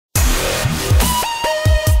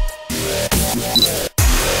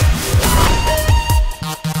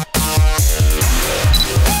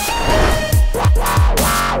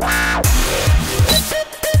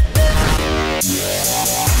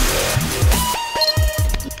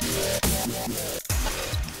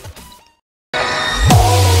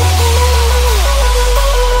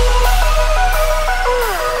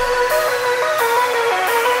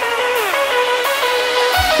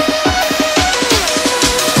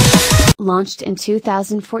Launched in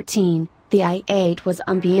 2014, the i8 was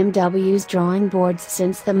on BMW's drawing boards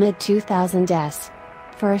since the mid-2000s.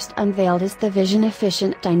 First unveiled as the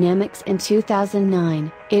vision-efficient Dynamics in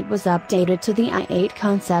 2009, it was updated to the i8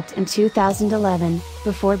 concept in 2011,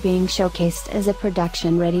 before being showcased as a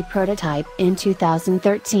production-ready prototype in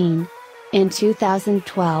 2013. In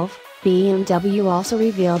 2012, BMW also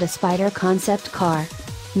revealed a Spyder concept car.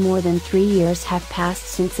 More than 3 years have passed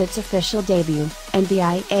since its official debut, and the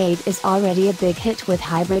i8 is already a big hit with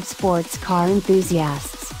hybrid sports car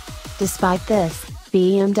enthusiasts. Despite this,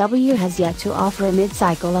 BMW has yet to offer a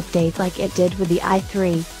mid-cycle update like it did with the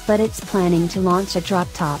i3, but it's planning to launch a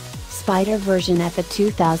drop-top, Spyder version at the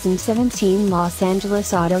 2017 Los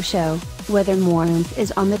Angeles Auto Show. Whether more oomph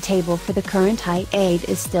is on the table for the current i8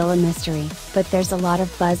 is still a mystery, but there's a lot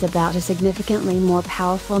of buzz about a significantly more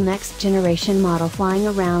powerful next-generation model flying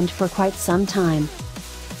around for quite some time.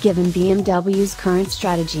 Given BMW's current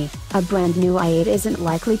strategy, a brand new i8 isn't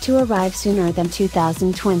likely to arrive sooner than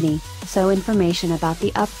 2020, so information about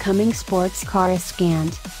the upcoming sports car is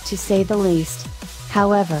scant, to say the least.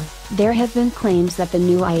 However, there have been claims that the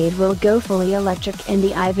new i8 will go fully electric, and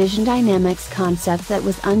the iVision Dynamics concept that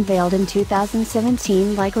was unveiled in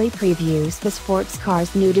 2017 likely previews the sports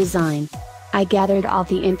car's new design. I gathered all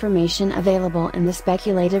the information available in the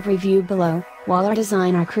speculative review below, while our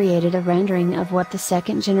designer created a rendering of what the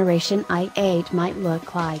second generation i8 might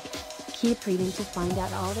look like. Keep reading to find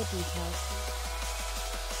out all the details.